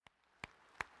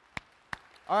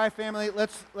All right, family,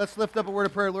 let's lift up a word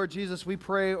of prayer. Lord Jesus, we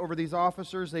pray over these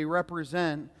officers. They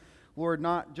represent, Lord,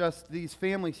 not just these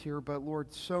families here, but,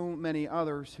 Lord, so many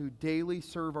others who daily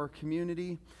serve our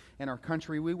community and our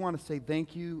country. We want to say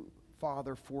thank you,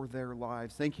 Father, for their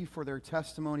lives. Thank you for their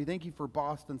testimony. Thank you for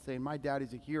Boston saying, my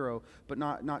daddy's a hero, but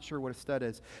not sure what a stud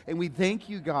is. And we thank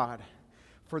you, God,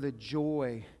 for the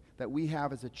joy that we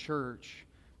have as a church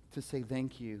to say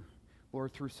thank you.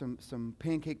 Lord, through some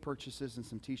pancake purchases and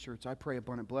some T-shirts, I pray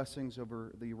abundant blessings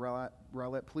over the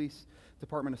Rowlett Police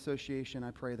Department Association.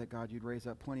 I pray that, God, you'd raise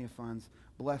up plenty of funds.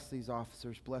 Bless these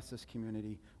officers. Bless this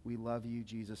community. We love you,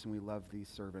 Jesus, and we love these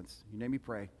servants. In your name we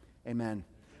pray. Amen.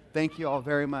 Thank you all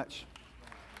very much.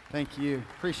 Thank you.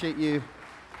 Appreciate you.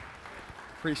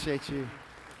 Appreciate you.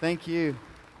 Thank you.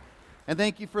 And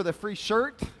thank you for the free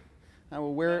shirt. I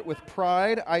will wear it with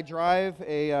pride. I drive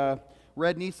a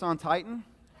red Nissan Titan.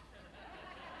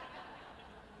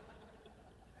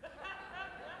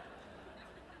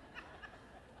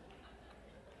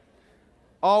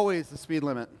 Always the speed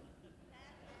limit.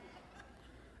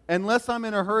 Unless I'm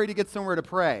in a hurry to get somewhere to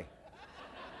pray.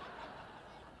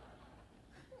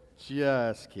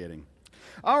 Just kidding.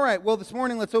 All right, well, this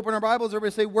morning, let's open our Bibles.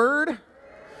 Everybody say, Word.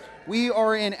 We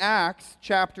are in Acts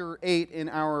chapter 8 in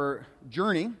our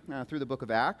journey through the book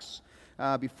of Acts.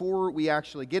 Before we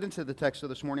actually get into the text of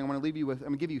this morning, I'm going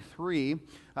to give you three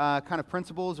kind of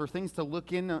principles or things to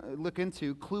look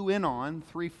into, clue in on,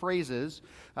 three phrases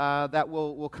that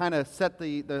will kind of set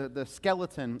the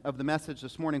skeleton of the message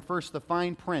this morning. First, the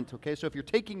fine print. Okay, so if you're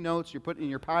taking notes, you're putting in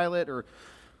your Pilot or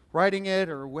writing it,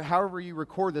 or however you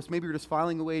record this, maybe you're just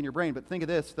filing away in your brain, but think of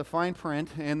this, the fine print,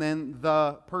 and then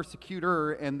the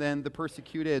persecutor, and then the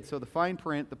persecuted. So the fine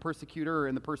print, the persecutor,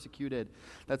 and the persecuted.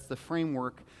 That's the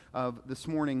framework of this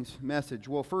morning's message.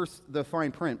 Well, first, the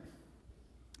fine print.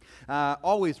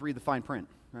 Always read the fine print.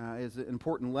 Is an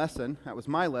important lesson. That was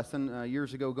my lesson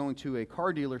years ago, going to a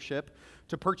car dealership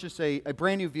to purchase a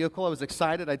brand new vehicle. I was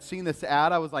excited. I'd seen this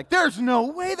ad. I was like, there's no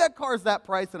way that car's that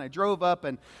price. And I drove up,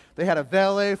 and they had a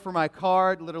valet for my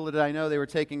car. Little did I know they were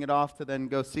taking it off to then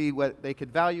go see what they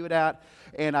could value it at.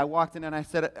 And I walked in, and I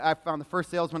found the first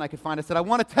salesman I could find. I said, I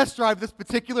want to test drive this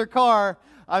particular car.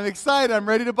 I'm excited. I'm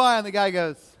ready to buy. And the guy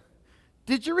goes,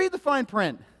 did you read the fine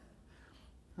print?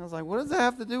 I was like, what does that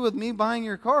have to do with me buying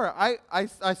your car? I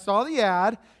saw the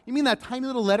ad. You mean that tiny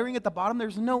little lettering at the bottom?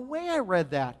 There's no way I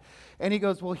read that. And he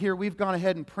goes, well, here, we've gone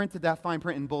ahead and printed that fine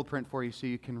print in bold print for you so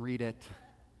you can read it.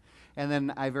 And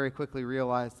then I very quickly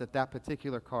realized that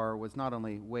particular car was not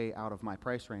only way out of my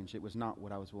price range, it was not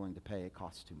what I was willing to pay. It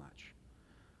cost too much.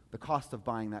 The cost of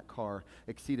buying that car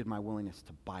exceeded my willingness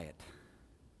to buy it.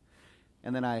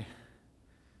 And then I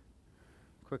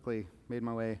quickly made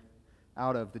my way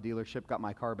out of the dealership, got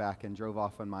my car back, and drove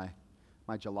off on my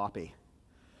jalopy.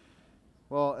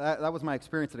 Well, that was my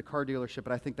experience at a car dealership,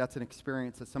 but I think that's an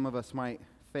experience that some of us might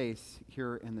face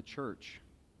here in the church.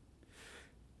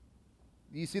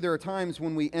 You see, there are times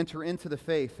when we enter into the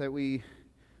faith that we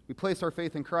place our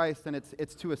faith in Christ, and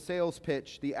it's to a sales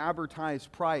pitch, the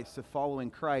advertised price of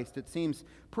following Christ. It seems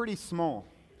pretty small.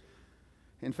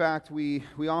 In fact, we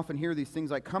often hear these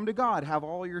things like, come to God, have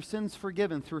all your sins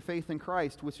forgiven through faith in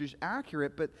Christ, which is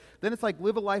accurate, but then it's like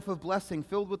live a life of blessing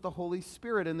filled with the Holy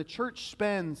Spirit, and the church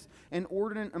spends an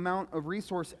inordinate amount of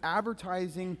resource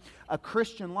advertising a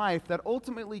Christian life that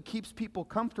ultimately keeps people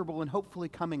comfortable and hopefully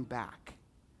coming back.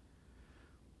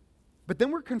 But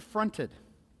then we're confronted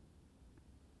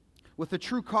with the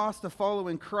true cost of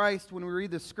following Christ when we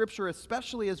read the scripture,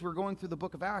 especially as we're going through the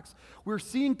book of Acts. We're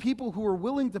seeing people who are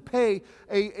willing to pay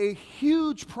a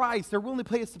huge price. They're willing to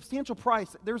pay a substantial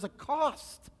price. There's a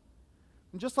cost.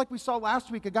 And just like we saw last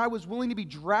week, a guy was willing to be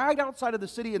dragged outside of the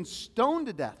city and stoned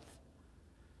to death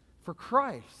for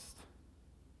Christ.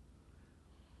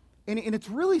 And it's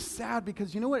really sad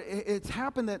because, you know what, it's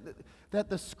happened that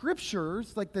the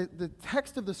scriptures, like the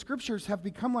text of the scriptures, have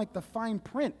become like the fine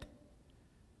print.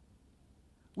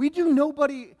 We do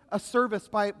nobody a service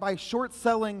by short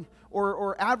selling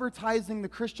or advertising the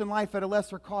Christian life at a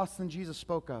lesser cost than Jesus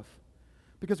spoke of.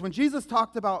 Because when Jesus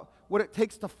talked about what it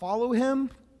takes to follow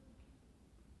him,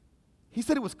 he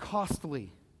said it was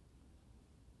costly.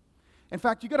 In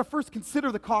fact, you got to first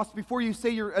consider the cost before you say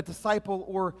you're a disciple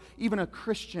or even a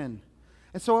Christian.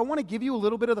 And so I want to give you a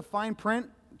little bit of the fine print.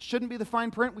 It shouldn't be the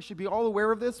fine print. We should be all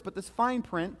aware of this, but this fine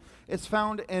print is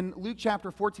found in Luke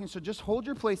chapter 14. So just hold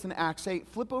your place in Acts 8.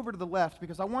 Flip over to the left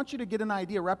because I want you to get an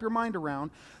idea, wrap your mind around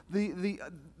the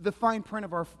fine print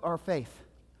of our faith.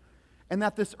 And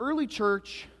that this early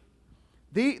church,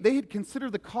 they had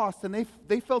considered the cost, and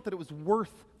they felt that it was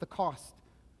worth the cost.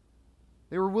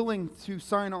 They were willing to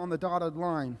sign on the dotted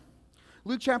line.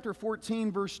 Luke chapter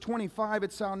 14, verse 25,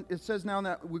 it says now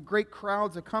that with great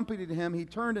crowds accompanied him, he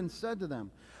turned and said to them,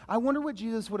 I wonder what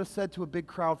Jesus would have said to a big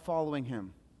crowd following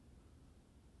him.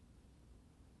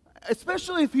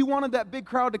 Especially if he wanted that big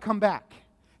crowd to come back,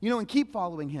 and keep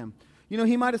following him.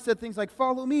 He might have said things like,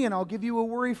 follow me and I'll give you a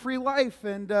worry-free life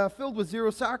and filled with zero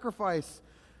sacrifice.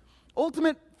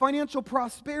 Ultimate financial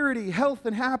prosperity, health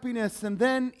and happiness, and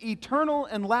then eternal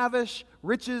and lavish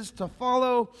riches to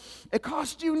follow. It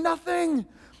costs you nothing,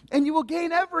 and you will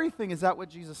gain everything. Is that what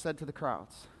Jesus said to the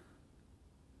crowds?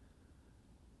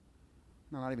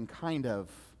 No, not even kind of.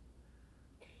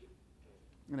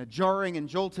 In a jarring and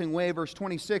jolting way, verse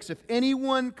 26, if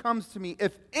anyone comes to me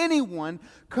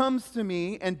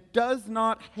and does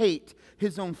not hate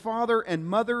his own father and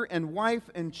mother and wife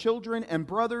and children and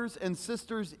brothers and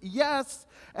sisters, yes,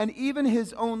 and even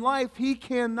his own life, he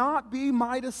cannot be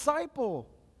my disciple.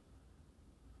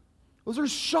 Those are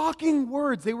shocking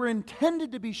words. They were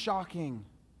intended to be shocking.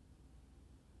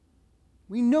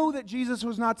 We know that Jesus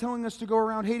was not telling us to go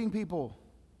around hating people.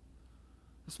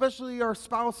 Especially our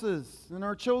spouses and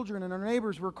our children and our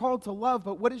neighbors. We're called to love,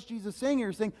 but what is Jesus saying here?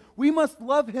 He's saying we must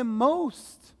love him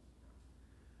most.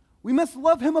 We must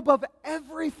love him above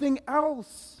everything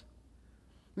else.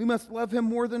 We must love him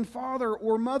more than father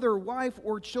or mother, wife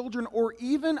or children, or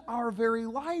even our very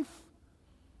life.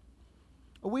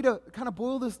 A way to kind of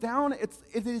boil this down, it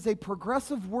is a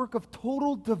progressive work of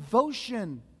total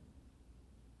devotion.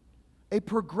 A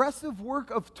progressive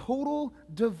work of total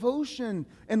devotion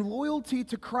and loyalty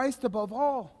to Christ above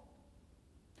all.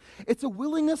 It's a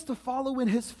willingness to follow in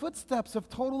his footsteps of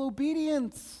total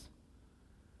obedience.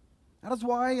 That is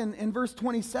why in verse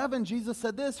 27, Jesus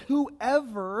said this,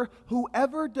 whoever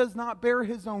does not bear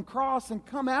his own cross and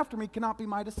come after me cannot be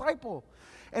my disciple.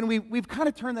 And we've kind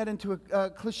of turned that into a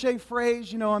cliche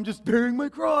phrase, I'm just bearing my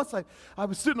cross. I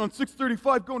was sitting on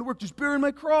 635 going to work, just bearing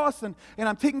my cross, and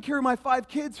I'm taking care of my 5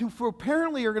 kids who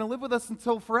apparently are going to live with us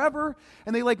until forever.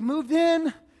 And they moved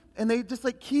in, and they just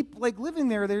keep living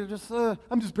there. They're just,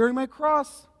 I'm just bearing my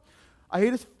cross. I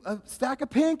ate a stack of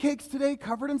pancakes today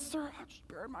covered in syrup. I'm just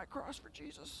bearing my cross for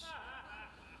Jesus.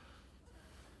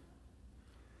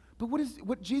 But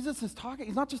what Jesus is talking,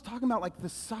 he's not just talking about the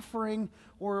suffering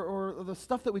or the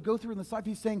stuff that we go through in this life.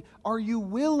 He's saying, are you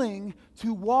willing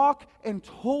to walk in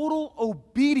total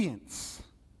obedience?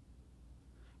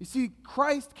 You see,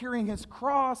 Christ carrying his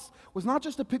cross was not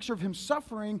just a picture of him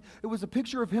suffering, it was a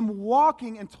picture of him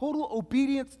walking in total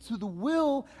obedience to the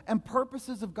will and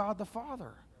purposes of God the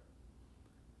Father.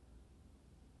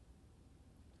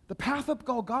 The path up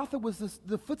Golgotha was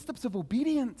the footsteps of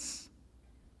obedience.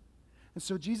 And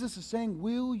so Jesus is saying,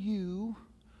 will you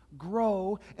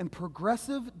grow in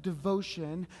progressive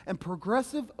devotion and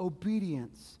progressive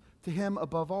obedience to him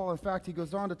above all? In fact, he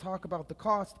goes on to talk about the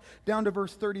cost. Down to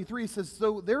verse 33, he says,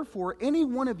 so therefore, any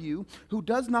one of you who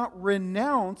does not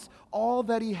renounce all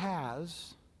that he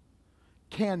has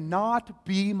cannot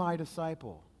be my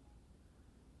disciple.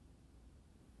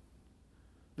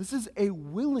 This is a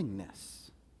willingness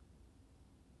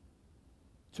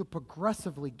to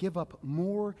progressively give up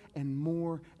more and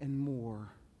more and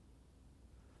more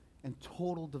in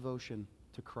total devotion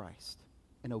to Christ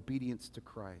and obedience to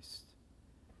Christ.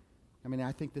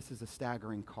 I think this is a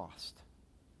staggering cost.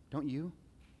 Don't you?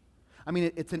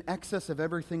 It's in excess of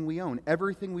everything we own,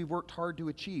 everything we've worked hard to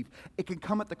achieve. It can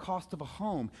come at the cost of a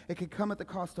home. It can come at the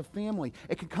cost of family.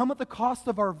 It can come at the cost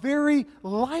of our very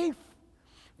life.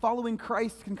 Following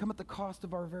Christ can come at the cost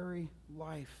of our very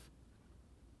life.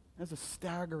 That's a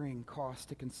staggering cost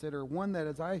to consider. One that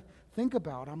as I think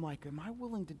about, I'm like, am I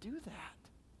willing to do that?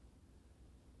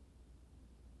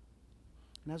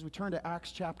 And as we turn to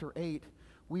Acts chapter 8,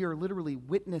 we are literally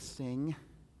witnessing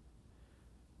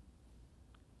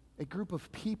a group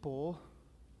of people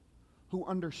who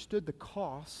understood the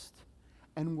cost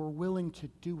and were willing to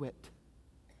do it.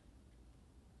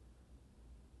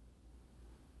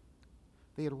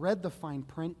 They had read the fine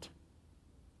print,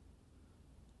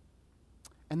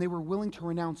 and they were willing to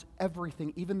renounce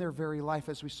everything, even their very life,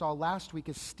 as we saw last week,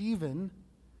 as Stephen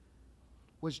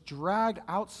was dragged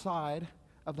outside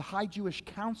of the high Jewish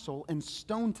council and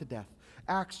stoned to death.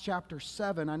 Acts chapter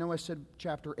 7. I know I said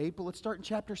chapter 8, but let's start in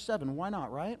chapter 7. Why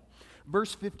not, right?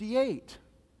 Verse 58.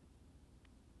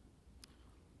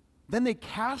 Then they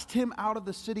cast him out of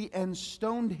the city and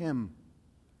stoned him.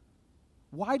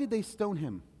 Why did they stone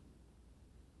him?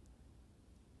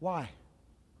 Why?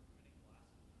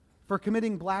 For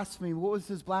committing blasphemy. What was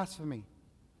his blasphemy?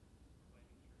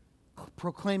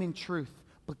 Proclaiming truth,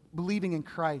 believing in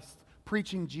Christ,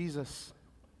 preaching Jesus.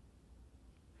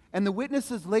 And the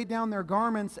witnesses laid down their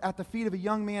garments at the feet of a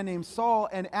young man named Saul,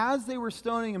 and as they were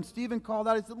stoning him, Stephen called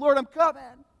out, he said, Lord, I'm coming.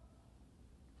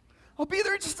 I'll be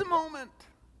there in just a moment.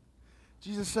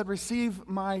 Jesus said, receive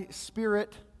my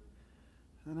spirit.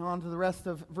 And on to the rest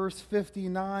of verse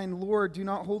 59, Lord, do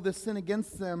not hold this sin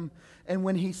against them. And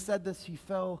when he said this, he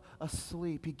fell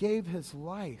asleep. He gave his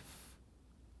life.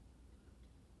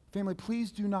 Family,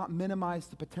 please do not minimize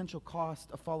the potential cost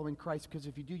of following Christ, because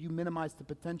if you do, you minimize the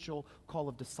potential call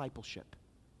of discipleship.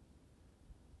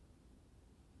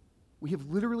 We have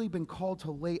literally been called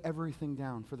to lay everything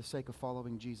down for the sake of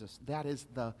following Jesus. That is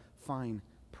the fine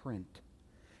print.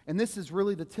 And this is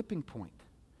really the tipping point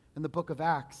in the book of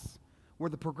Acts, where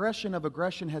the progression of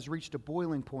aggression has reached a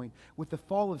boiling point. With the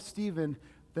fall of Stephen,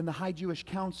 then the high Jewish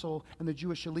council and the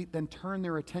Jewish elite then turn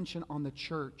their attention on the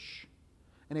church.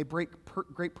 And a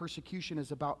great persecution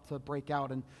is about to break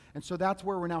out. And so that's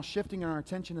where we're now shifting our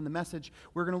attention in the message.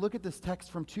 We're going to look at this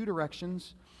text from two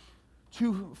directions,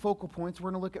 two focal points.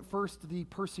 We're going to look at first the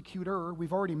persecutor.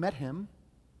 We've already met him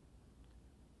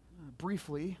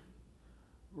briefly.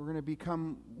 We're going to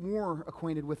become more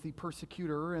acquainted with the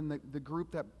persecutor and the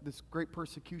group that this great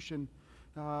persecution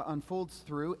unfolds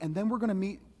through. And then we're going to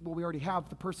meet, well, we already have,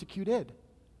 the persecuted.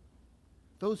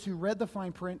 Those who read the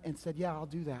fine print and said, yeah, I'll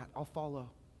do that. I'll follow.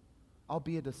 I'll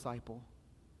be a disciple.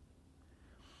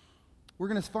 We're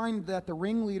going to find that the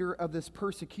ringleader of this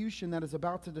persecution that is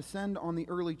about to descend on the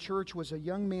early church was a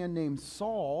young man named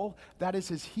Saul. That is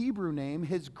his Hebrew name.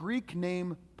 His Greek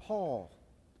name, Paul.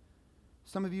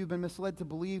 Some of you have been misled to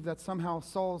believe that somehow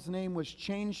Saul's name was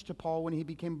changed to Paul when he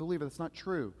became a believer. That's not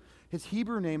true. His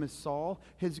Hebrew name is Saul.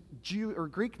 His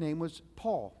Greek name was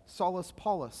Paul, Saulus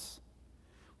Paulus.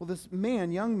 Well, this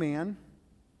man, young man,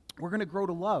 we're going to grow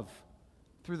to love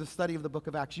through the study of the book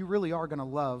of Acts. You really are going to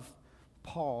love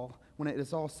Paul when it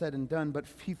is all said and done, but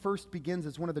he first begins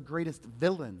as one of the greatest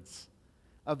villains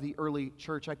of the early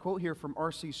church. I quote here from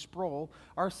R.C. Sproul.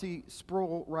 R.C.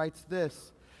 Sproul writes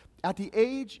this, At the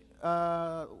age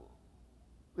of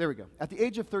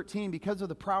 13, because of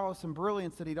the prowess and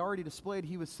brilliance that he'd already displayed,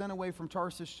 he was sent away from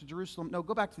Tarsus to Jerusalem. No,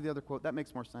 go back to the other quote. That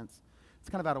makes more sense. It's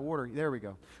kind of out of order. There we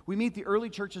go. We meet the early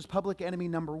church's public enemy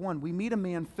number one. We meet a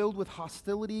man filled with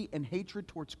hostility and hatred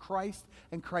towards Christ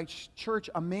and Christ's church,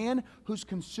 a man whose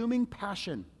consuming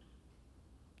passion,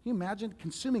 can you imagine?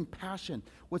 Consuming passion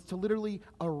was to literally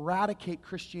eradicate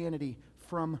Christianity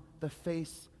from the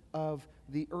face of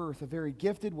the earth. A very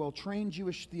gifted, well-trained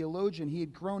Jewish theologian.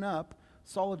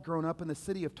 Saul had grown up in the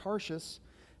city of Tarsus,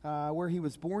 where he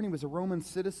was born. He was a Roman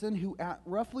citizen who, at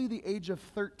roughly the age of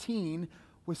 13,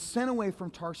 was sent away from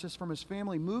Tarsus from his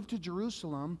family, moved to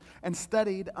Jerusalem, and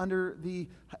studied under the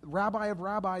rabbi of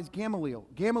rabbis, Gamaliel.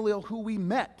 Gamaliel, who we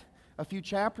met a few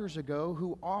chapters ago,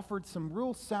 who offered some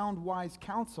real sound, wise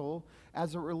counsel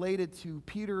as it related to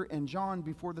Peter and John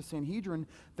before the Sanhedrin.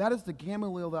 That is the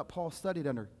Gamaliel that Paul studied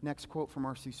under. Next quote from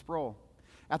R.C. Sproul.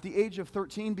 At the age of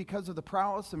 13, because of the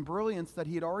prowess and brilliance that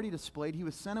he had already displayed, he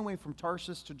was sent away from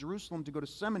Tarsus to Jerusalem to go to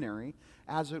seminary,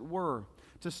 as it were,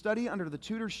 to study under the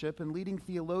tutorship and leading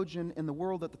theologian in the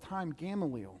world at the time,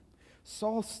 Gamaliel.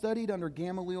 Saul studied under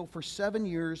Gamaliel for 7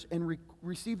 years and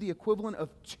received the equivalent of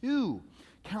two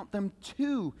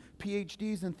PhDs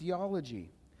in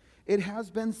theology. It has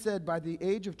been said by the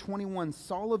age of 21,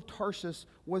 Saul of Tarsus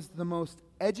was the most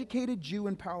educated Jew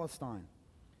in Palestine.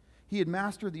 He had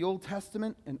mastered the Old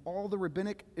Testament and all the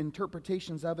rabbinic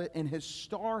interpretations of it, and his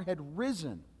star had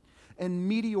risen in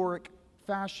meteoric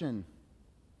fashion.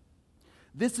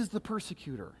 This is the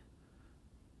persecutor,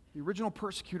 the original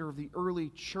persecutor of the early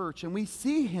church. And we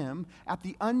see him at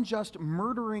the unjust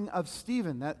murdering of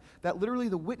Stephen, that literally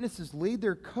the witnesses laid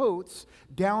their coats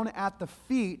down at the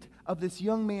feet of this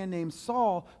young man named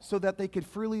Saul so that they could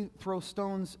freely throw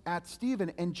stones at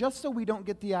Stephen. And just so we don't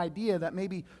get the idea that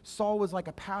maybe Saul was like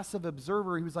a passive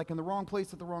observer, he was like in the wrong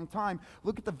place at the wrong time,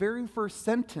 look at the very first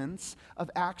sentence of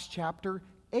Acts chapter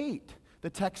 8. The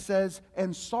text says,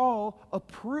 and Saul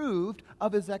approved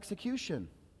of his execution.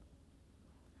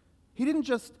 He didn't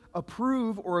just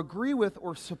approve or agree with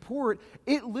or support.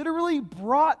 It literally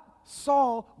brought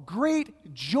Saul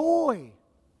great joy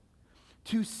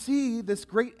to see this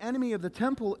great enemy of the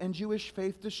temple and Jewish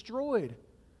faith destroyed.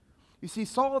 You see,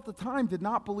 Saul at the time did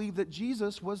not believe that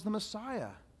Jesus was the Messiah.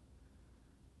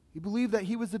 He believed that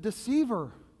he was a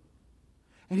deceiver.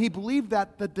 And he believed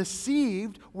that the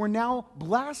deceived were now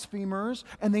blasphemers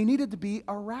and they needed to be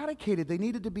eradicated. They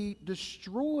needed to be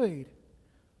destroyed.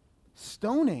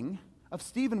 Stoning of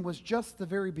Stephen was just the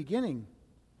very beginning.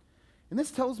 And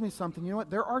this tells me something. You know what?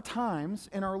 There are times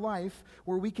in our life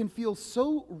where we can feel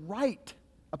so right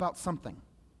about something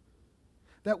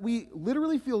That we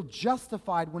literally feel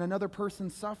justified when another person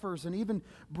suffers, and even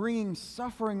bringing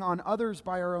suffering on others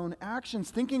by our own actions,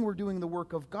 thinking we're doing the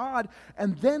work of God,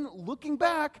 and then looking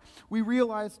back, we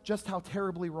realize just how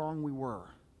terribly wrong we were.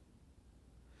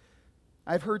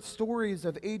 I've heard stories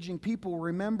of aging people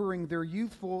remembering their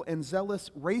youthful and zealous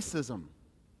racism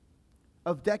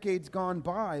of decades gone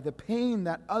by, the pain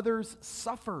that others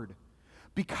suffered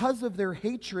because of their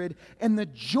hatred, and the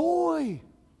joy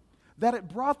that it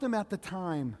brought them at the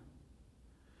time.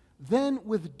 Then,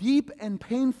 with deep and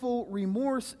painful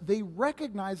remorse, they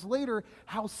recognized later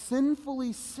how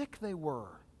sinfully sick they were,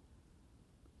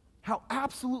 how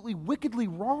absolutely wickedly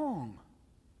wrong.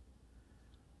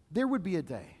 There would be a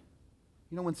day,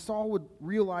 when Saul would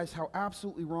realize how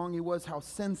absolutely wrong he was, how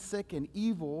sin-sick and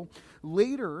evil.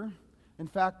 Later, in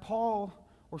fact, Saul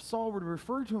would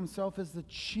refer to himself as the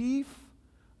chief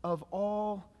of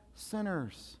all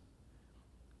sinners.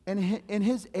 And in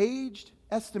his aged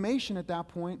estimation at that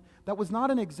point, that was not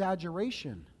an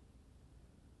exaggeration.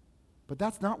 But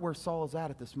that's not where Saul is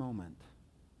at this moment.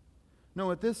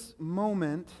 No, at this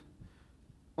moment,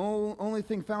 only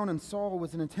thing found in Saul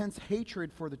was an intense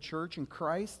hatred for the church and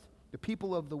Christ, the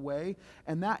people of the way,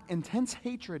 and that intense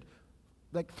hatred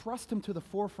thrust him to the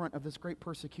forefront of this great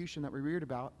persecution that we read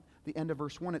about. The end of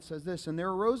verse 1, it says this, "And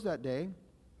there arose that day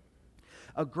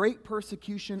a great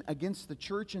persecution against the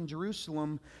church in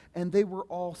Jerusalem, and they were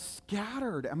all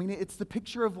scattered." I mean, it's the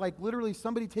picture of literally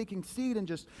somebody taking seed and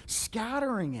just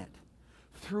scattering it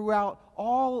throughout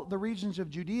all the regions of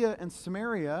Judea and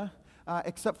Samaria,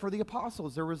 except for the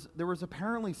apostles. There was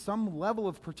apparently some level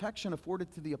of protection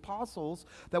afforded to the apostles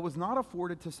that was not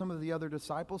afforded to some of the other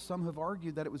disciples. Some have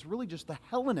argued that it was really just the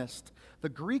Hellenists, the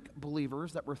Greek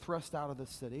believers, that were thrust out of the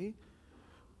city.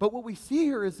 But what we see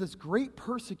here is this great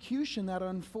persecution that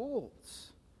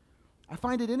unfolds. I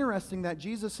find it interesting that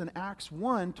Jesus in Acts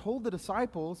 1 told the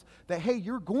disciples that, hey,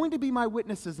 you're going to be my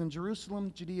witnesses in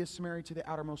Jerusalem, Judea, Samaria, to the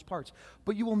outermost parts.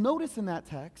 But you will notice in that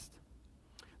text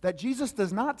that Jesus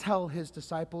does not tell his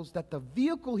disciples that the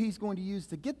vehicle he's going to use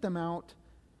to get them out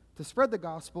to spread the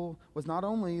gospel was not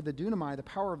only the dunamai, the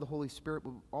power of the Holy Spirit, but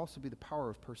would also be the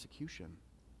power of persecution.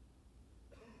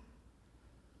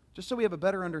 Just so we have a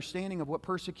better understanding of what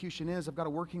persecution is, I've got a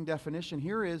working definition.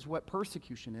 Here is what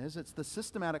persecution is. It's the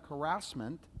systematic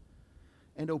harassment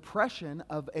and oppression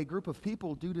of a group of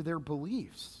people due to their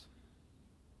beliefs.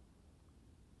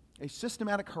 A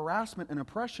systematic harassment and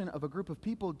oppression of a group of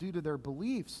people due to their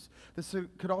beliefs. This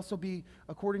could also be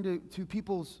according to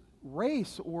people's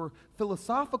race or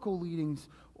philosophical leanings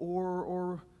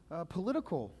or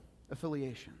political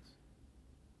affiliations.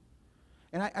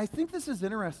 And I think this is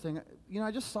interesting.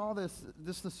 I just saw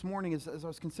this morning as I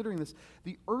was considering this.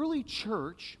 The early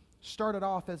church started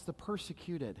off as the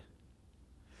persecuted.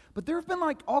 But there have been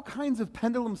all kinds of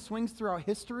pendulum swings throughout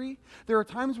history. There are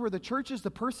times where the church is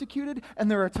the persecuted, and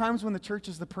there are times when the church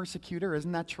is the persecutor.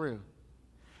 Isn't that true?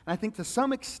 And I think to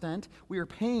some extent, we are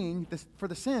paying for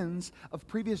the sins of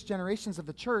previous generations of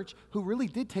the church who really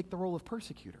did take the role of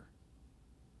persecutor.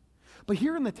 But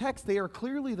here in the text, they are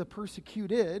clearly the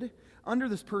persecuted under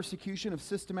this persecution of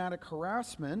systematic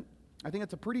harassment. I think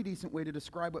that's a pretty decent way to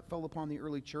describe what fell upon the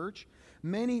early church.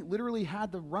 Many literally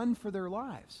had to run for their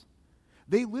lives.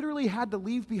 They literally had to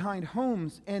leave behind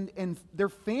homes and their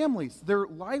families, their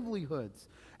livelihoods,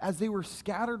 as they were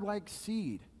scattered like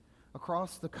seed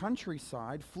across the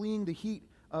countryside, fleeing the heat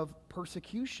of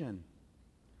persecution.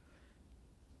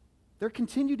 There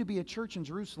continued to be a church in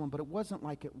Jerusalem, but it wasn't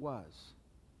like it was.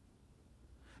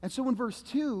 And so in verse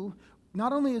 2,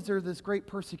 not only is there this great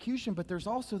persecution, but there's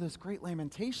also this great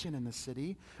lamentation in the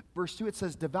city. Verse 2, it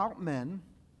says, "Devout men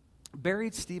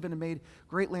buried Stephen and made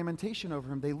great lamentation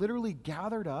over him." They literally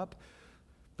gathered up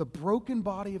the broken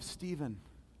body of Stephen,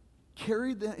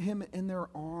 carried him in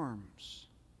their arms,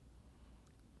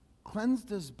 cleansed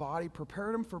his body,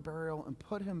 prepared him for burial, and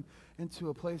put him into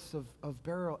a place of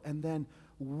burial, and then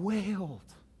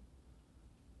wailed.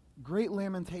 Great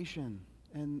lamentation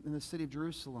in the city of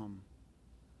Jerusalem.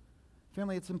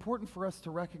 Family, it's important for us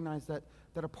to recognize that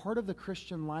a part of the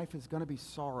Christian life is going to be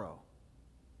sorrow.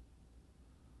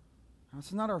 Now, this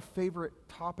is not our favorite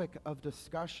topic of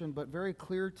discussion, but very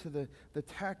clear to the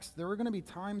text. There are going to be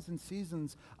times and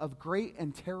seasons of great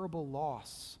and terrible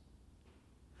loss.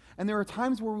 And there are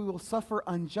times where we will suffer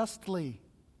unjustly.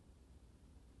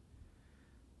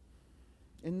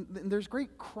 And there's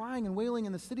great crying and wailing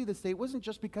in the city this day. It wasn't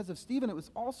just because of Stephen, it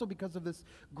was also because of this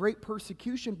great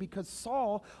persecution, because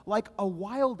Saul, like a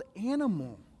wild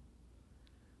animal,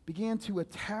 began to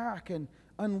attack and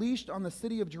unleashed on the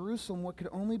city of Jerusalem what could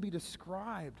only be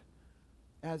described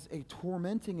as a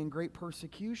tormenting and great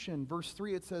persecution. Verse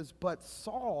 3, it says, "But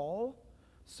Saul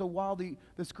So while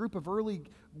this group of early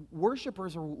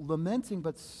worshipers are lamenting,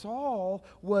 but Saul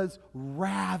was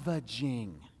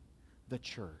ravaging the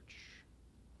church.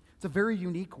 It's a very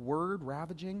unique word,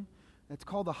 ravaging. It's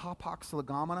called the hapax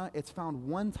legomena. It's found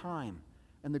one time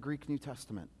in the Greek New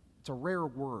Testament. It's a rare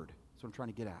word. That's what I'm trying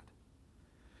to get at.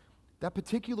 That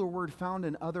particular word found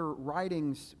in other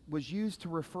writings was used to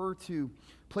refer to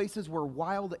places where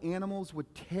wild animals would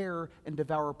tear and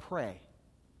devour prey,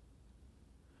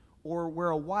 or where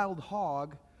a wild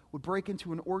hog would break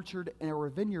into an orchard or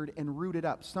a vineyard and root it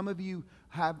up. Some of you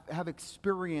have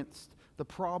experienced the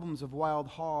problems of wild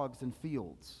hogs in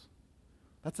fields.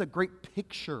 That's a great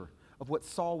picture of what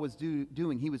Saul was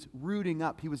doing. He was rooting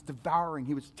up, he was devouring,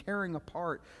 he was tearing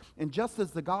apart. And just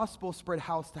as the gospel spread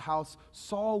house to house,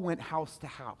 Saul went house to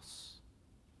house.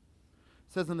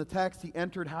 It says in the text, he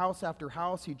entered house after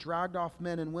house, he dragged off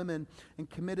men and women and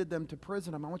committed them to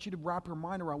prison. I want you to wrap your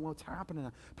mind around what's happening.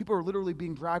 People are literally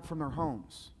being dragged from their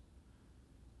homes.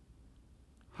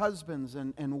 Husbands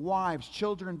and wives,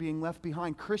 children being left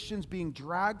behind, Christians being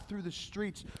dragged through the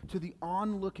streets to the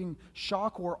onlooking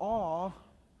shock or awe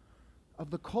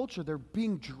of the culture. They're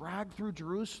being dragged through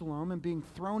Jerusalem and being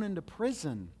thrown into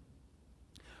prison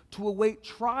to await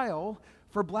trial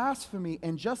for blasphemy.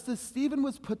 And just as Stephen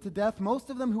was put to death, most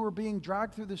of them who were being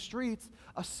dragged through the streets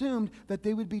assumed that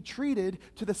they would be treated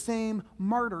to the same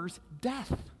martyr's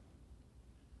death.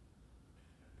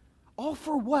 All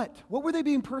for what? What were they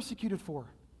being persecuted for?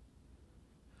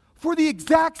 For the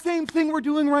exact same thing we're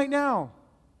doing right now.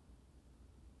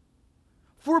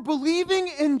 For believing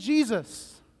in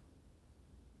Jesus.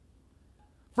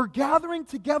 For gathering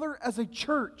together as a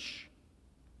church.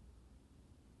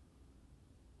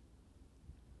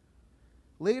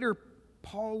 Later,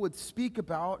 Paul would speak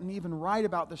about and even write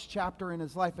about this chapter in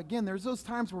his life. Again, there's those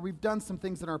times where we've done some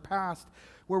things in our past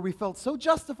where we felt so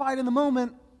justified in the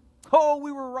moment, oh,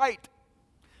 we were right.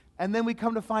 And then we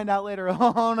come to find out later,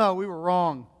 oh no, we were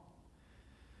wrong.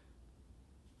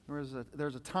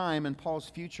 There's a time in Paul's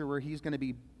future where he's going to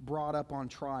be brought up on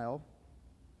trial.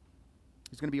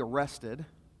 He's going to be arrested.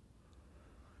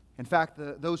 In fact,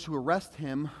 those who arrest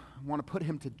him want to put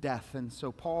him to death. And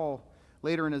so Paul,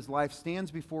 later in his life,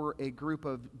 stands before a group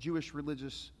of Jewish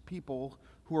religious people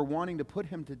who are wanting to put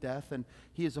him to death. And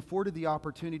he is afforded the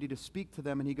opportunity to speak to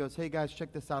them. And he goes, hey guys,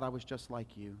 check this out. I was just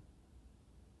like you.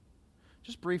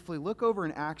 Just briefly, look over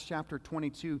in Acts chapter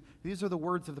 22. These are the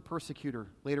words of the persecutor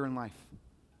later in life.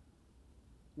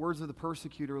 Words of the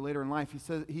persecutor later in life.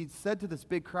 He said to this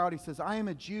big crowd, he says, I am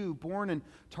a Jew born in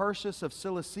Tarsus of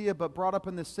Cilicia, but brought up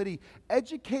in this city,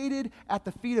 educated at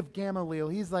the feet of Gamaliel.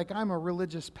 He's like, I'm a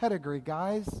religious pedigree,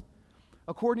 guys.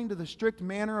 According to the strict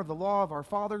manner of the law of our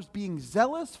fathers, being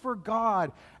zealous for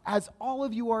God, as all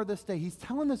of you are this day. He's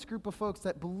telling this group of folks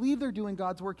that believe they're doing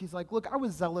God's work. He's like, look, I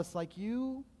was zealous like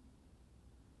you.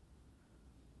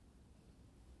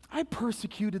 I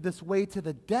persecuted this way to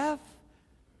the death,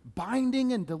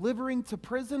 binding and delivering to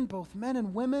prison both men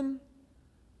and women.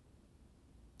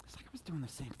 It's like I was doing the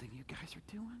same thing you guys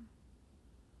are doing.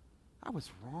 I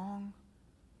was wrong.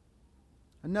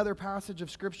 Another passage of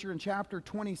Scripture in chapter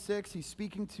 26, he's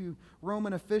speaking to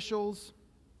Roman officials.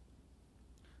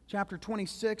 Chapter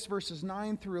 26, verses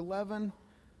 9 through 11.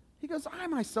 He goes, I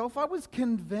was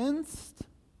convinced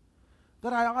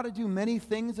that I ought to do many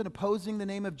things in opposing the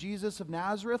name of Jesus of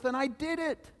Nazareth, and I did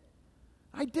it.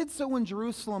 I did so in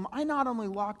Jerusalem. I not only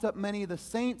locked up many of the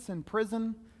saints in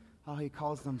prison, oh, he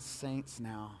calls them saints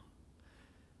now,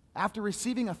 after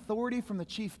receiving authority from the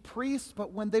chief priests,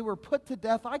 but when they were put to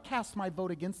death, I cast my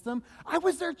vote against them. I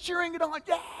was there cheering it on,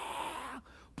 yeah,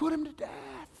 put him to death.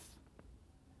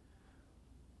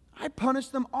 I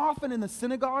punished them often in the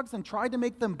synagogues and tried to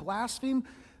make them blaspheme.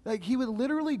 Like he would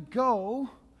literally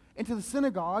go into the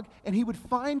synagogue, and he would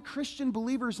find Christian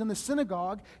believers in the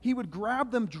synagogue. He would grab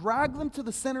them, drag them to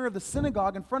the center of the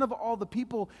synagogue in front of all the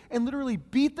people, and literally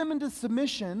beat them into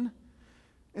submission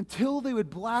until they would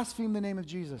blaspheme the name of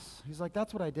Jesus. He's like,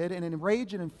 that's what I did. And in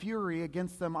rage and in fury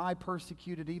against them, I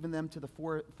persecuted even them to the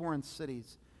foreign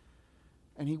cities.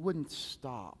 And he wouldn't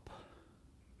stop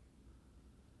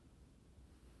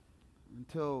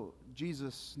until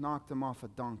Jesus knocked him off a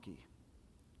donkey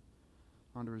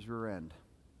onto his rear end.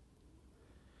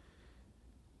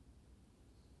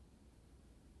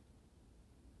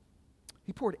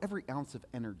 He poured every ounce of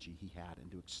energy he had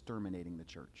into exterminating the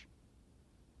church.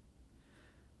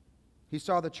 He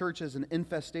saw the church as an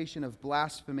infestation of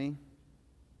blasphemy,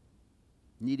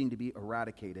 needing to be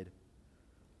eradicated.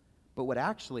 But what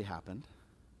actually happened,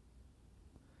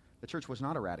 the church was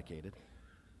not eradicated.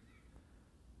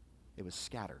 It was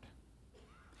scattered.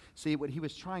 See, what he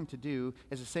was trying to do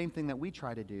is the same thing that we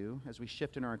try to do as we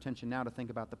shift in our attention now to think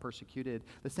about the persecuted.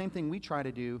 The same thing we try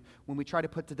to do when we try to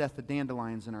put to death the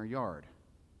dandelions in our yard.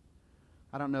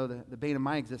 I don't know, the bane of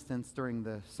my existence during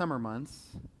the summer months,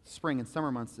 spring and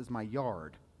summer months, is my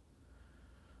yard.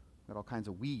 Got all kinds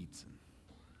of weeds and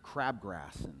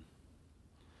crabgrass, and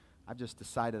I've just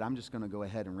decided I'm just going to go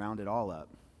ahead and round it all up.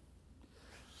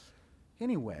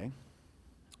 Anyway,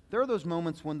 there are those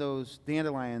moments when those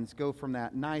dandelions go from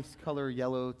that nice color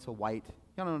yellow to white.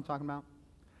 Y'all know what I'm talking about?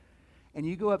 And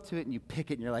you go up to it and you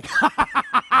pick it and you're like, ha ha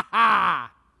ha ha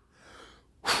ha!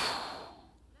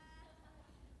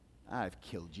 I've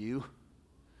killed you.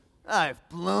 I've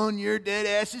blown your dead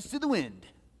ashes to the wind.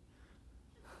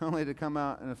 Only to come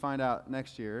out and to find out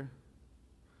next year,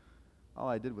 all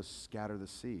I did was scatter the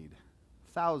seed.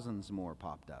 Thousands more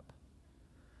popped up.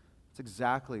 It's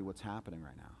exactly what's happening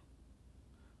right now.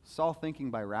 Saul,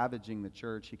 thinking by ravaging the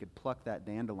church, he could pluck that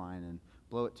dandelion and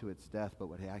blow it to its death, but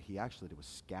what he actually did was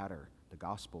scatter the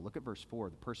gospel. Look at verse 4,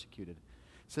 the persecuted.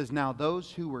 It says, now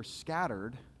those who were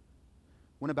scattered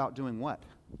went about doing what?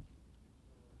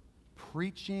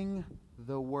 Preaching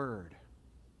the word.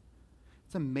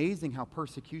 It's amazing how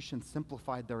persecution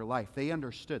simplified their life. They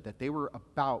understood that they were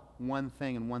about one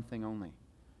thing and one thing only: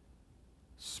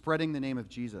 spreading the name of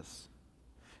Jesus.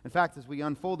 In fact, as we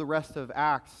unfold the rest of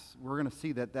Acts, we're going to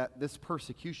see that this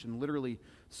persecution literally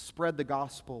spread the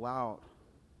gospel out.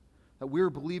 That we're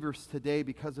believers today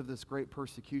because of this great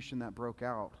persecution that broke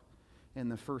out in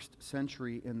the first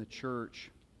century in the church.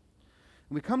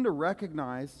 And we come to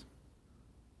recognize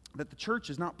that the church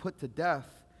is not put to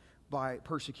death by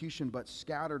persecution, but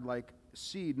scattered like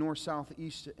seed, north, south,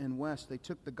 east, and west. They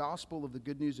took the gospel of the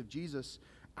good news of Jesus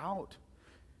out.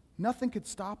 Nothing could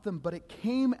stop them, but it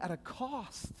came at a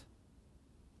cost.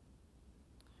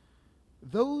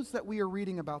 Those that we are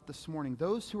reading about this morning,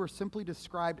 those who are simply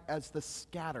described as the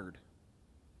scattered,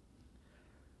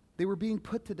 they were being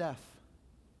put to death.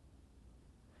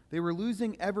 They were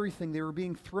losing everything. They were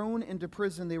being thrown into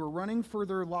prison. They were running for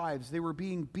their lives. They were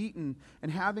being beaten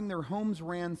and having their homes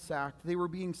ransacked. They were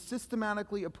being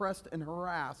systematically oppressed and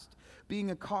harassed, being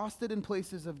accosted in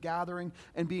places of gathering,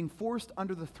 and being forced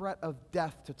under the threat of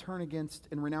death to turn against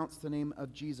and renounce the name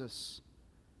of Jesus.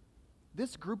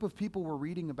 This group of people we're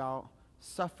reading about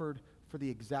suffered for the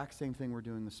exact same thing we're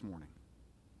doing this morning.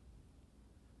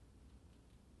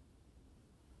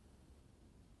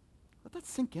 Let that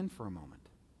sink in for a moment.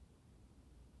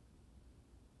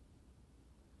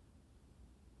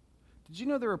 Did you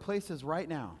know there are places right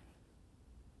now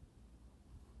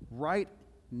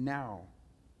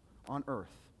on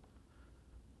earth,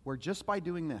 where just by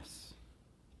doing this,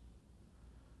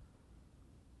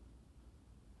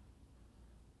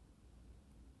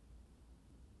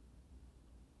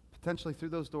 potentially through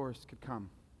those doors could come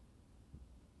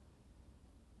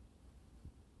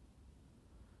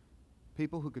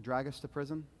people who could drag us to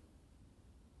prison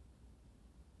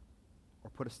or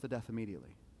put us to death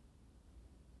immediately?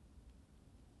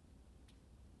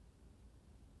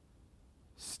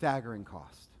 Staggering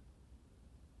cost.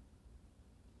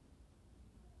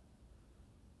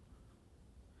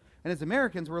 And as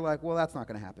Americans, we're like, well, that's not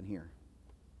going to happen here.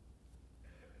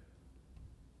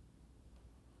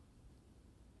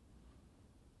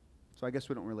 So I guess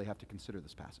we don't really have to consider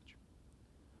this passage.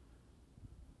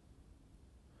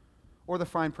 Or the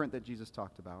fine print that Jesus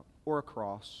talked about, or a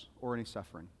cross, or any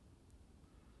suffering.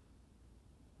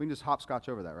 We can just hopscotch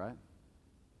over that, right?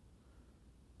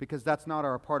 Because that's not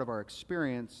a part of our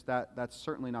experience. That's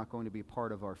certainly not going to be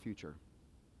part of our future.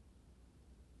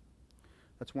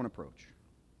 That's one approach.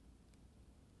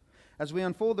 As we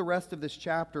unfold the rest of this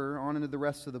chapter on into the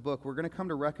rest of the book, we're going to come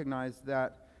to recognize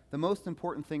that the most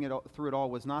important thing through it all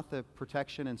was not the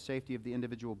protection and safety of the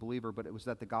individual believer, but it was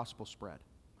that the gospel spread.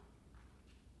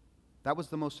 That was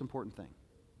the most important thing.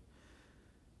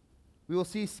 We will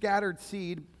see scattered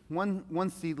seed,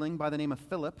 one seedling by the name of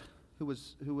Philip, who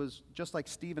was just like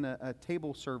Stephen, a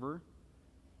table server,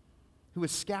 who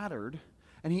was scattered,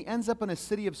 and he ends up in a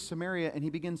city of Samaria, and he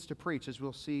begins to preach, as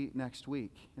we'll see next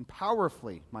week. And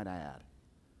powerfully, might I add.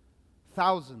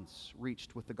 Thousands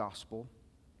reached with the gospel.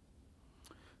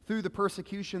 Through the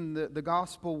persecution, the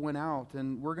gospel went out,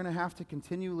 and we're going to have to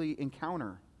continually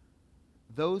encounter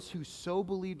those who so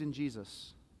believed in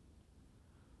Jesus,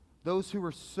 those who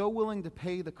were so willing to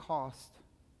pay the cost,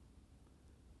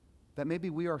 that maybe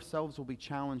we ourselves will be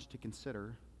challenged to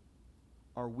consider,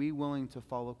 are we willing to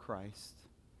follow Christ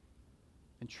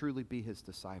and truly be his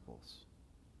disciples,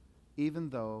 even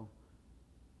though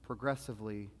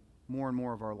progressively more and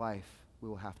more of our life we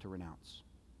will have to renounce?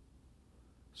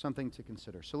 Something to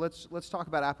consider. So let's talk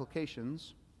about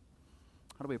applications.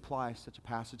 How do we apply such a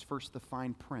passage? First, the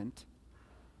fine print.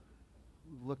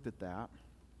 We've looked at that.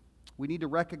 We need to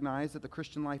recognize that the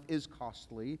Christian life is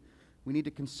costly. We need to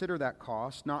consider that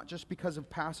cost, not just because of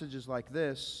passages like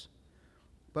this,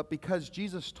 but because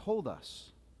Jesus told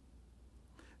us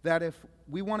that if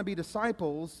we want to be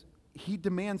disciples, he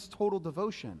demands total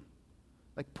devotion,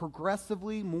 like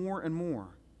progressively more and more,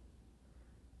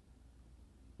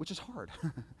 which is hard.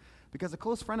 Because a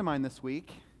close friend of mine this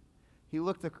week, he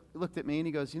looked at me and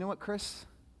he goes, "You know what, Chris?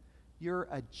 You're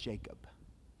a Jacob."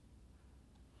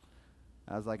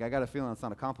 I was like, I got a feeling it's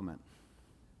not a compliment.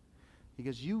 He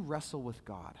goes, "You wrestle with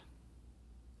God.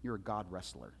 You're a God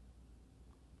wrestler."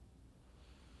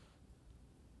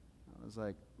 I was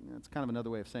like, it's kind of another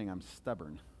way of saying I'm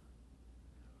stubborn.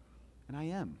 And I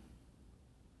am.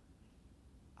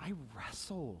 I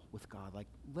wrestle with God, like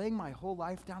laying my whole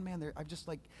life down, man. I've just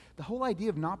like, the whole idea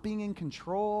of not being in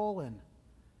control, and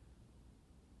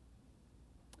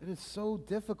it is so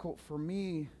difficult for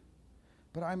me,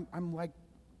 but I'm like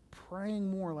praying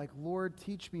more, like, Lord,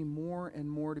 teach me more and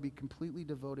more to be completely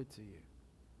devoted to you.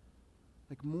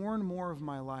 Like more and more of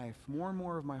my life, more and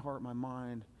more of my heart, my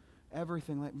mind,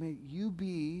 everything, like, may you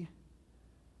be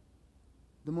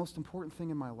the most important thing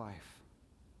in my life.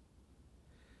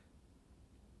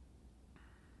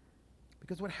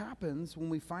 Because what happens when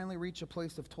we finally reach a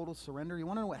place of total surrender, you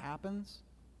want to know what happens?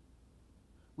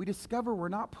 We discover we're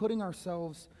not putting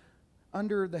ourselves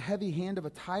under the heavy hand of a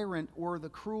tyrant or the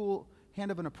cruel hand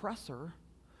of an oppressor.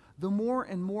 The more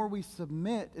and more we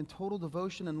submit in total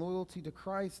devotion and loyalty to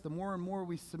Christ, the more and more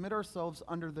we submit ourselves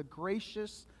under the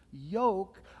gracious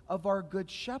yoke of our good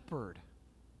shepherd.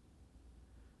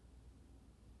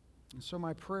 And so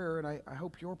my prayer, and I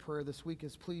hope your prayer this week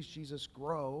is, please, Jesus,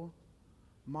 grow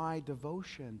my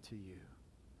devotion to you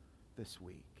this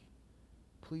week.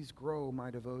 Please grow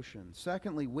my devotion.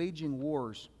 Secondly, waging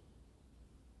wars.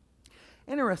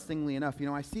 Interestingly enough,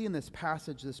 I see in this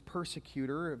passage this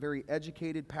persecutor, a very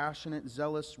educated, passionate,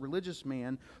 zealous, religious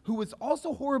man who was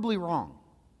also horribly wrong.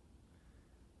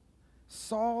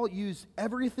 Saul used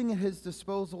everything at his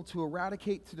disposal to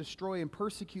eradicate, to destroy, and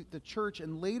persecute the church,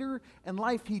 and later in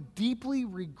life he deeply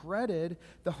regretted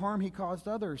the harm he caused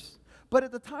others. But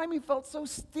at the time he felt so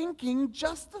stinking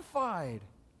justified.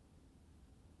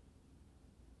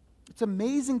 It's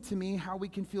amazing to me how we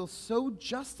can feel so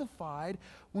justified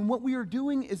when what we are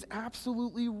doing is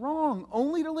absolutely wrong,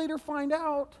 only to later find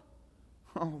out,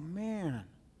 oh man.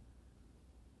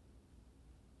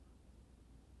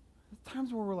 There's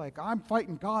times where we're like, I'm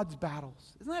fighting God's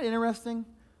battles. Isn't that interesting?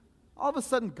 All of a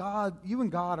sudden, you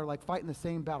and God are like fighting the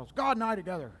same battles. God and I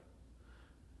together.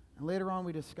 And later on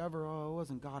we discover, it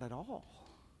wasn't God at all.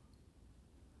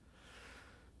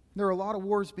 There are a lot of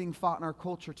wars being fought in our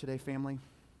culture today, family.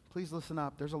 Please listen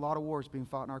up. There's a lot of wars being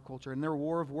fought in our culture. And they're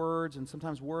war of words, and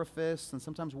sometimes war of fists, and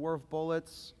sometimes war of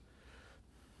bullets.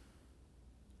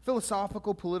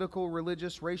 Philosophical, political,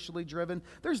 religious, racially driven.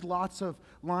 There's lots of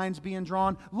lines being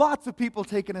drawn. Lots of people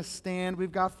taking a stand. We've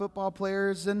got football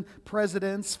players and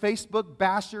presidents, Facebook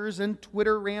bashers and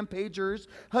Twitter rampagers,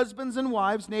 husbands and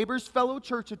wives, neighbors, fellow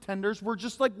church attenders. We're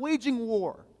just like waging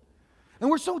war. And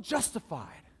we're so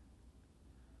justified.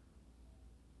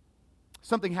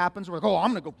 Something happens, we're like,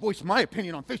 I'm going to go voice my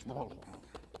opinion on Facebook.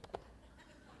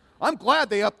 I'm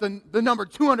glad they upped the number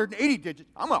 280 digits.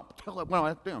 I'm going to tell it,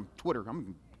 on Twitter.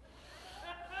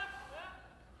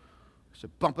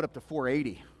 Should bump it up to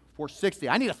 480, 460.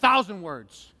 I need 1,000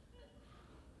 words.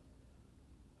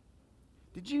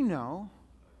 Did you know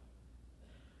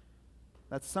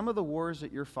that some of the wars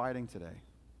that you're fighting today,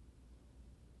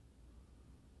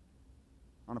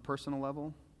 on a personal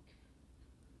level,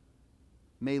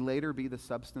 may later be the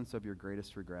substance of your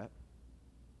greatest regret?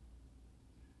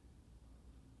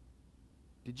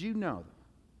 Did you know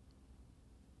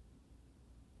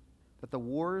that the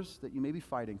wars that you may be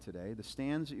fighting today, the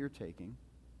stands that you're taking,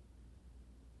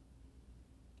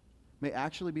 may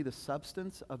actually be the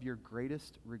substance of your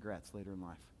greatest regrets later in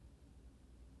life?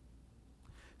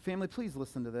 Family, please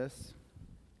listen to this.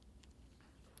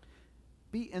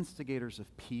 Be instigators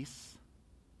of peace.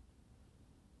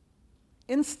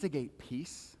 Instigate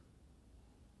peace.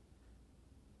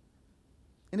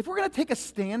 And if we're going to take a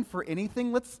stand for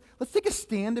anything, let's take a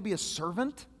stand to be a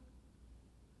servant,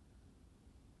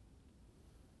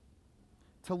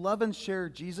 to love and share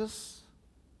Jesus.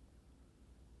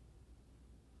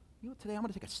 You know what, today I'm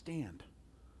going to take a stand.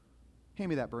 Hand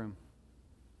me that broom.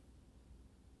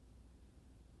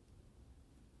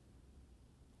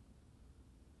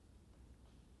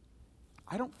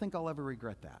 I don't think I'll ever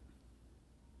regret that.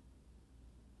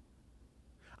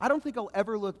 I don't think I'll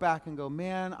ever look back and go,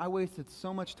 man, I wasted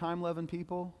so much time loving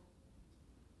people.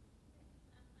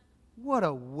 What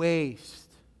a waste.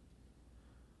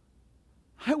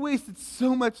 I wasted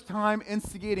so much time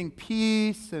instigating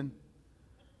peace and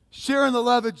sharing the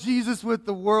love of Jesus with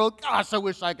the world. Gosh, I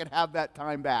wish I could have that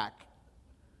time back.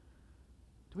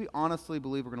 Do we honestly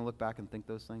believe we're going to look back and think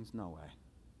those things? No way.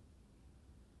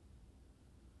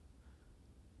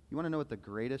 You want to know what the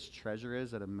greatest treasure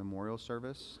is at a memorial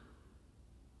service?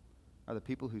 Are the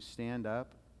people who stand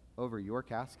up over your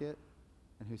casket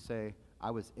and who say, I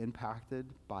was impacted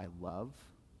by love.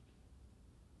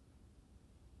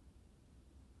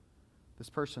 This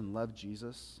person loved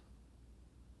Jesus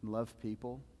and loved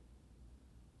people.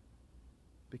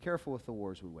 Be careful with the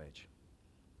wars we wage.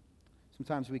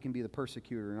 Sometimes we can be the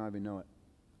persecutor and not even know it.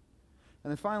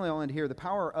 And then finally, I'll end here. The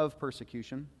power of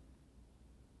persecution.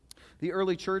 The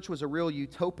early church was a real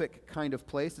utopic kind of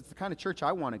place. It's the kind of church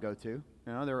I want to go to.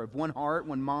 You know, they're of one heart,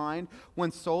 one mind,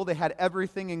 one soul. They had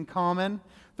everything in common.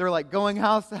 They're like going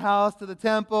house to the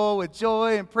temple with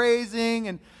joy and praising.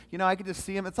 And, you know, I could just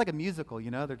see them. It's like a musical,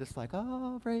 you know. They're just like,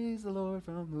 oh, praise the Lord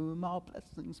from whom all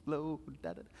blessings flow.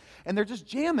 And they're just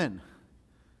jamming.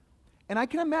 And I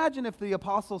can imagine if the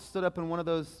apostles stood up in one of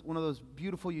those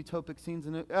beautiful utopic scenes.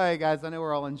 And, hey, guys, I know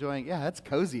we're all enjoying. Yeah, it's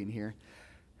cozy in here.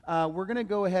 We're going to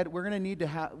go ahead. We're going to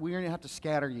have to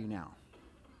scatter you now.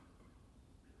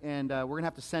 And we're going to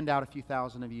have to send out a few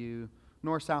thousand of you,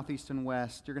 north, south, east, and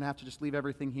west. You're going to have to just leave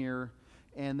everything here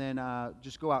and then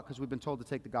just go out because we've been told to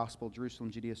take the gospel of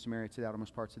Jerusalem, Judea, Samaria, to the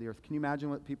outermost parts of the earth. Can you imagine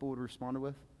what people would have responded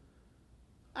with?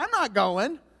 I'm not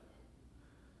going.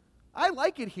 I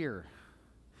like it here.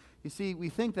 You see, we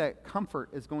think that comfort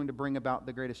is going to bring about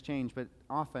the greatest change, but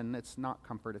often it's not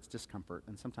comfort, it's discomfort,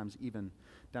 and sometimes even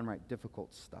downright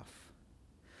difficult stuff.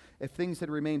 If things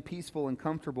had remained peaceful and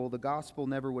comfortable, the gospel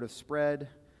never would have spread.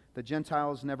 The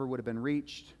Gentiles never would have been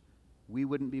reached. We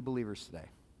wouldn't be believers today.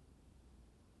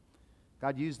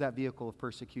 God used that vehicle of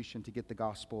persecution to get the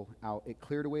gospel out. It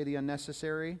cleared away the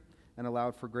unnecessary and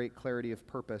allowed for great clarity of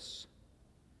purpose.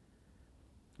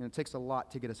 And it takes a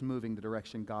lot to get us moving the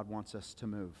direction God wants us to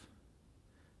move.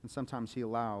 And sometimes He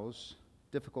allows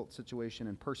difficult situation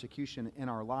and persecution in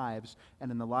our lives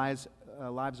and in the lives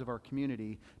of our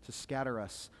community to scatter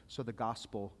us so the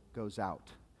gospel goes out.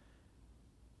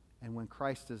 And when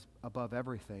Christ is above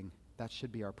everything, that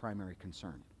should be our primary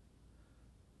concern.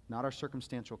 Not our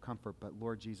circumstantial comfort, but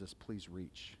Lord Jesus, please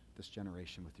reach this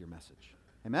generation with your message.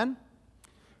 Amen?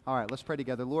 All right, let's pray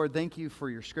together. Lord, thank you for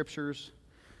your scriptures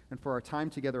and for our time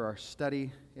together, our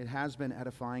study. It has been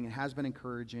edifying, it has been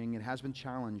encouraging, it has been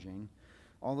challenging.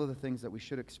 All of the things that we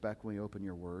should expect when we open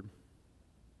your word.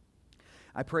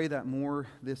 I pray that more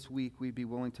this week we'd be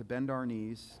willing to bend our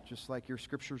knees, just like your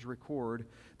scriptures record,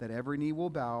 that every knee will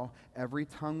bow, every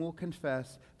tongue will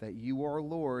confess that you are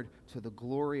Lord to the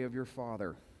glory of your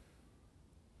Father.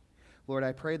 Lord,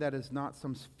 I pray that is not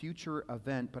some future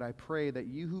event, but I pray that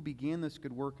you who began this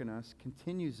good work in us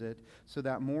continues it so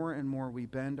that more and more we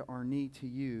bend our knee to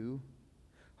you,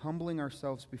 humbling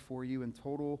ourselves before you in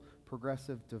total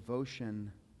progressive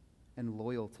devotion and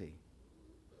loyalty.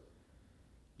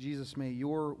 Jesus, may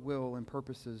your will and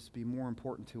purposes be more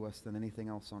important to us than anything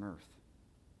else on earth.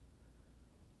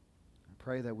 I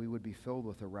pray that we would be filled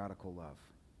with a radical love.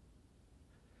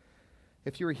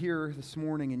 If you're here this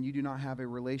morning and you do not have a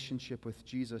relationship with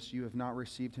Jesus, you have not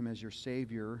received him as your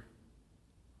Savior,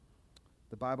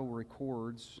 the Bible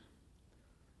records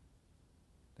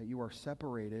that you are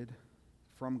separated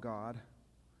from God.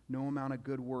 No amount of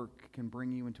good work can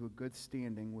bring you into a good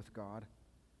standing with God.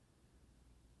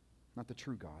 Not the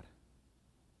true God.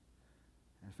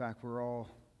 In fact, we're all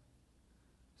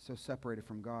so separated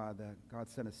from God that God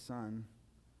sent his Son,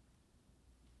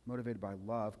 motivated by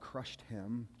love, crushed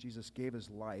him. Jesus gave his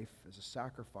life as a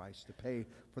sacrifice to pay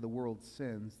for the world's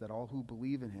sins, that all who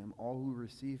believe in him, all who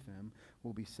receive him,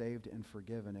 will be saved and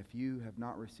forgiven. If you have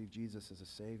not received Jesus as a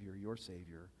Savior, your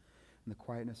Savior, in the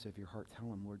quietness of your heart, tell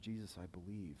him, Lord Jesus, I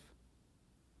believe.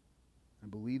 I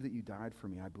believe that you died for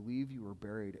me. I believe you were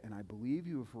buried, and I believe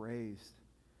you have raised.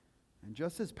 And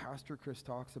just as Pastor Chris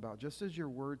talks about, just as your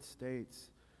word states,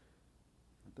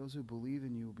 that those who believe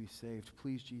in you will be saved,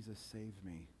 please, Jesus, save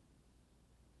me.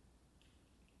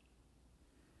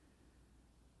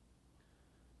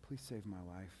 Please save my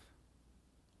life.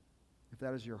 If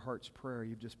that is your heart's prayer,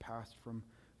 you've just passed from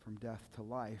death to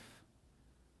life.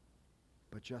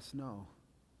 But just know,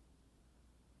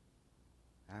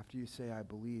 after you say, I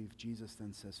believe, Jesus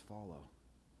then says, follow.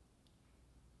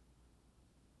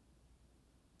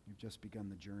 You've just begun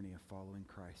the journey of following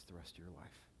Christ the rest of your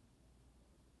life.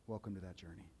 Welcome to that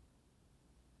journey.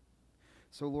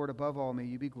 So, Lord, above all, may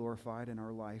you be glorified in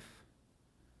our life,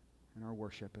 in our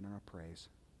worship, and in our praise.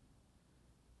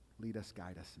 Lead us,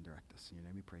 guide us, and direct us. In your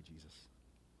name we pray, Jesus.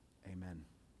 Amen.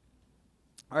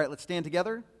 All right, let's stand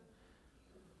together.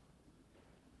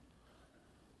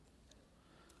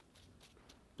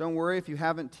 Don't worry if you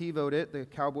haven't TiVoed it. The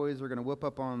Cowboys are going to whoop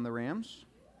up on the Rams.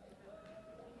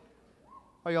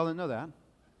 Oh, y'all didn't know that?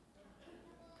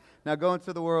 Now go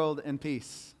into the world in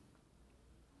peace.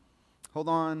 Hold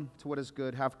on to what is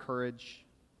good. Have courage.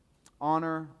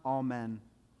 Honor all men.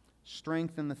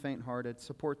 Strengthen the faint-hearted.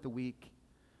 Support the weak.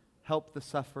 Help the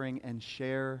suffering and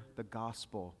share the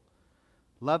gospel.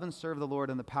 Love and serve the Lord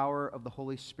in the power of the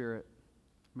Holy Spirit.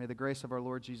 May the grace of our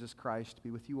Lord Jesus Christ be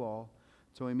with you all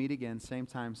till we meet again, same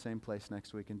time, same place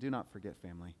next week. And do not forget,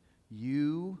 family,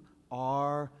 you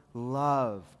are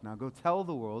loved. Now go tell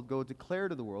the world, go declare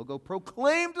to the world, go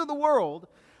proclaim to the world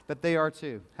that they are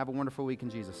too. Have a wonderful week in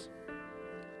Jesus.